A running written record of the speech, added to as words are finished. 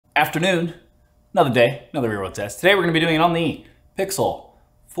Afternoon, another day, another real-world test. Today we're going to be doing it on the Pixel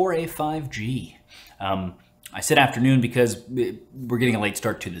 4a 5G. I said afternoon because we're getting a late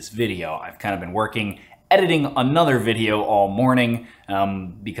start to this video. I've kind of been working, editing another video all morning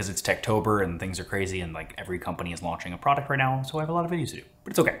because it's Techtober and things are crazy and like every company is launching a product right now, so I have a lot of videos to do,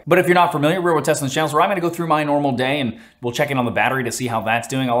 but it's okay. But if you're not familiar, real-world test on this channel is where I'm going to go through my normal day and we'll check in on the battery to see how that's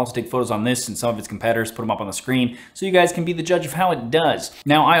doing. I'll also take photos on this and some of its competitors, put them up on the screen so you guys can be the judge of how it does.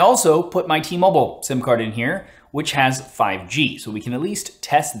 Now, I also put my T-Mobile SIM card in here, which has 5G, so we can at least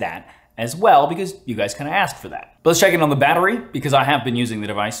test that as well because you guys kind of asked for that. But let's check in on the battery because I have been using the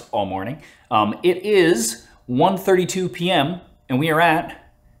device all morning. It is 1:32 p.m. and we are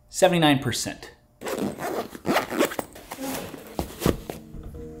at 79%.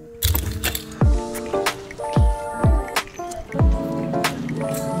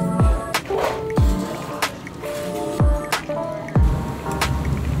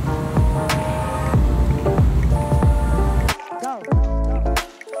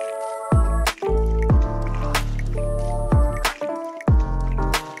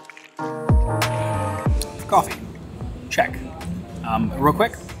 Coffee, check. Real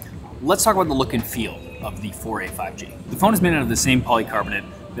quick, let's talk about the look and feel of the 4a 5G. The phone is made out of the same polycarbonate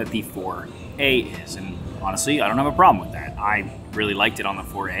that the 4a is, and honestly, I don't have a problem with that. I really liked it on the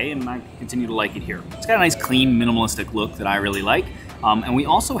 4a, and I continue to like it here. It's got a nice, clean, minimalistic look that I really like, and we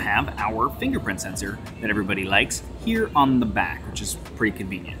also have our fingerprint sensor that everybody likes here on the back, which is pretty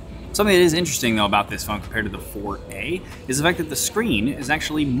convenient. Something that is interesting though about this phone compared to the 4a is the fact that the screen is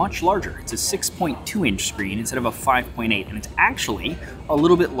actually much larger. It's a 6.2 inch screen instead of a 5.8, and it's actually a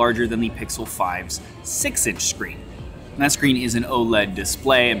little bit larger than the Pixel 5's 6 inch screen. And that screen is an OLED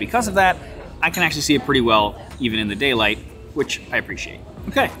display, and because of that, I can actually see it pretty well even in the daylight, which I appreciate.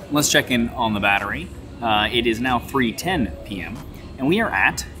 Okay, let's check in on the battery. It is now 3:10 p.m. and we are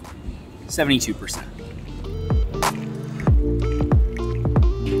at 72%.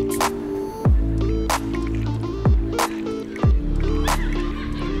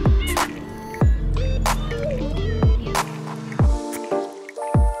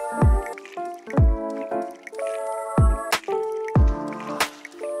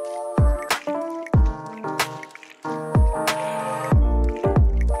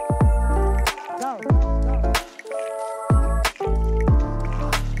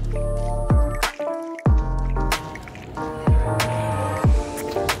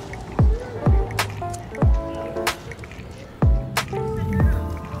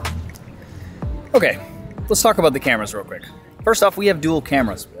 Okay, let's talk about the cameras real quick. First off, we have dual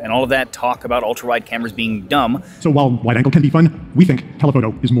cameras, and all of that talk about ultra-wide cameras being dumb. So while wide angle can be fun, we think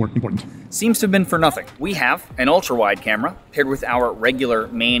telephoto is more important. Seems to have been for nothing. We have an ultra-wide camera paired with our regular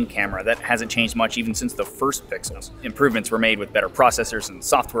main camera that hasn't changed much even since the first Pixels. Improvements were made with better processors and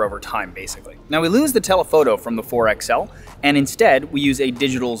software over time, basically. Now we lose the telephoto from the 4XL, and instead we use a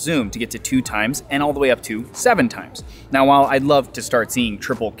digital zoom to get to 2 times and all the way up to 7 times. Now while I'd love to start seeing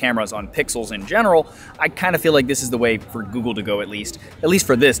triple cameras on Pixels in general, I kind of feel like this is the way for Google to go at least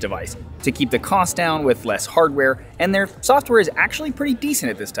for this device, to keep the cost down with less hardware, and their software is actually pretty decent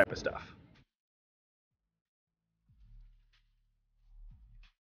at this type of stuff.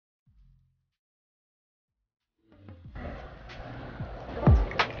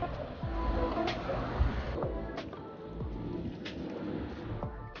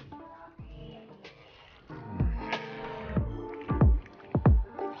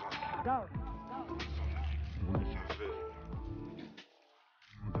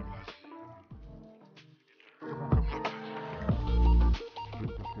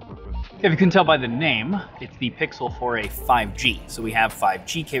 If you can tell by the name, it's the Pixel 4a 5G, so we have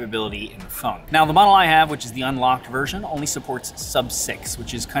 5G capability in the phone. Now the model I have, which is the unlocked version, only supports sub-6,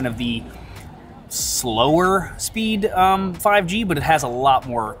 which is kind of the slower speed 5G, but it has a lot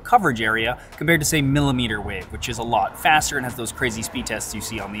more coverage area compared to say millimeter wave, which is a lot faster and has those crazy speed tests you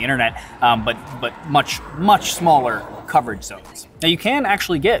see on the internet, but much smaller coverage zones. Now you can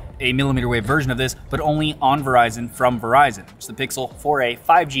actually get a millimeter wave version of this, but only on Verizon from Verizon, which is the Pixel 4a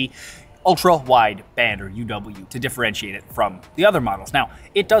 5G ultra wide band, or UW, to differentiate it from the other models. Now,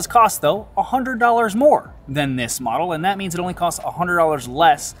 it does cost though $100 more than this model, and that means it only costs $100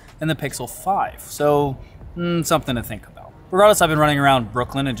 less than the Pixel 5. So, something to think about. Regardless, I've been running around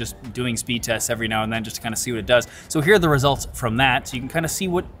Brooklyn and just doing speed tests every now and then just to kind of see what it does. So here are the results from that, so you can kind of see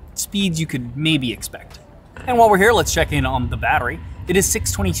what speeds you could maybe expect. And while we're here, let's check in on the battery. It is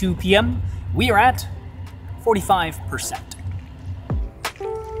 6:22 p.m. We are at 45%.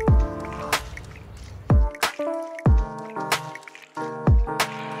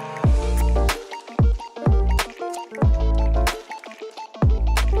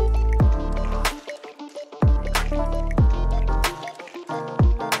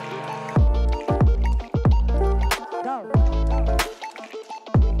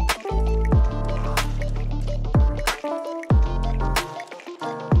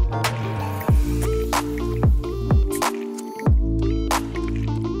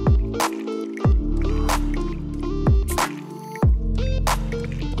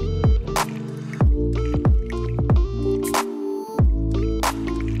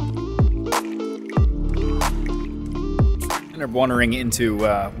 They're wandering into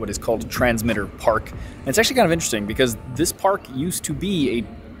what is called Transmitter Park. And it's actually kind of interesting because this park used to be a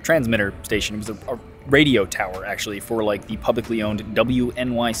transmitter station. It was a radio tower, actually, for like the publicly owned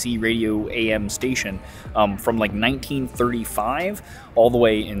WNYC radio AM station from like 1935 all the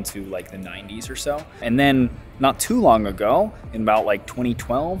way into like the 90s or so. And then not too long ago, in about like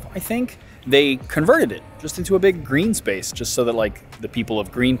 2012, I think, they converted it just into a big green space, just so that like the people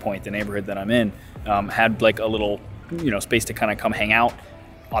of Greenpoint, the neighborhood that I'm in, had like a little, you know, space to kind of come hang out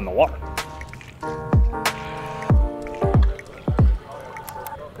on the water.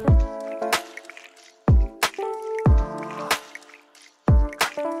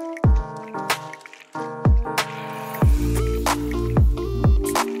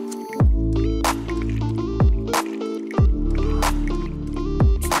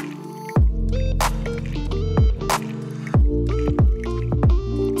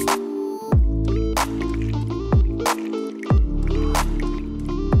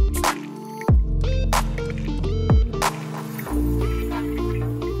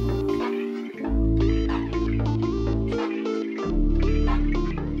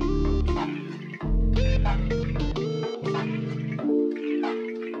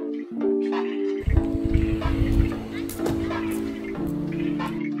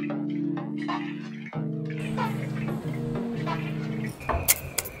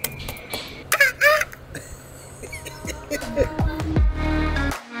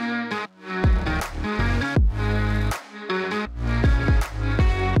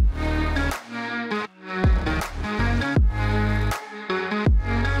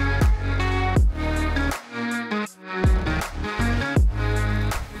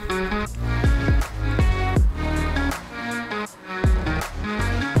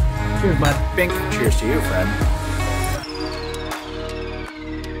 Cheers, bud. Bink. Cheers to you, friend.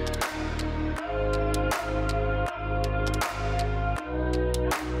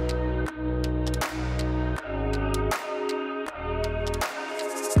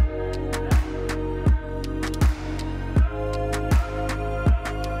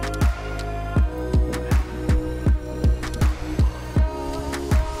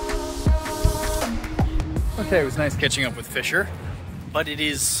 Okay, it was nice catching up with Fisher, but it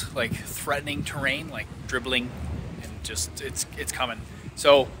is like threatening terrain, like dribbling, and just it's coming.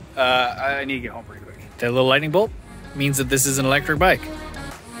 So I need to get home pretty quick. That little lightning bolt means that this is an electric bike,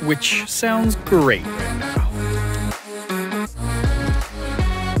 which sounds great right now.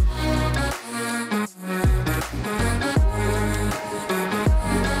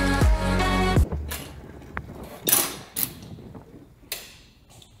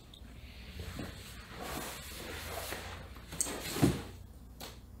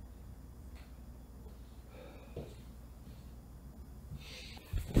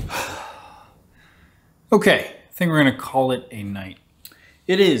 Okay, I think we're gonna call it a night.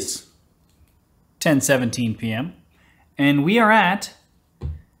 It is 10:17 p.m. and we are at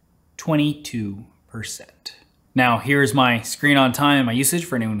 22%. Now here's my screen on time and my usage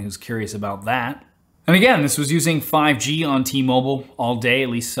for anyone who's curious about that. And again, this was using 5G on T-Mobile all day, at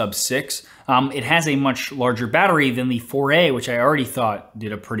least sub 6. It has a much larger battery than the 4A, which I already thought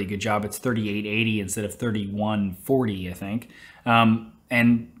did a pretty good job. It's 3880 instead of 3140, I think.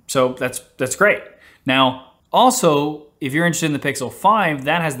 And so that's great. Now, also, if you're interested in the Pixel 5,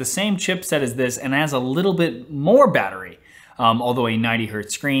 that has the same chipset as this and has a little bit more battery, although a 90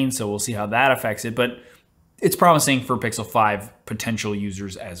 hertz screen, so we'll see how that affects it, but it's promising for Pixel 5 potential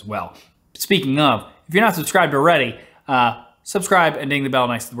users as well. Speaking of, if you're not subscribed already, subscribe and ding the bell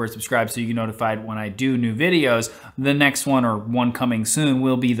next to the word subscribe so you get notified when I do new videos. The next one, or one coming soon,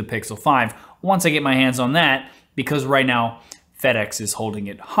 will be the Pixel 5 once I get my hands on that, because right now FedEx is holding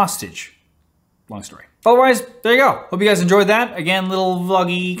it hostage. Long story. Otherwise, there you go. Hope you guys enjoyed that. Again, little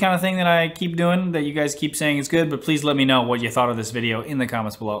vloggy kind of thing that I keep doing that you guys keep saying is good, but please let me know what you thought of this video in the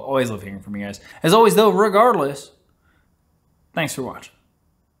comments below. Always love hearing from you guys. As always though, regardless, thanks for watching.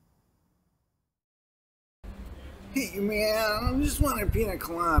 Hey man, I just want a pina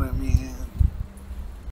colada, man.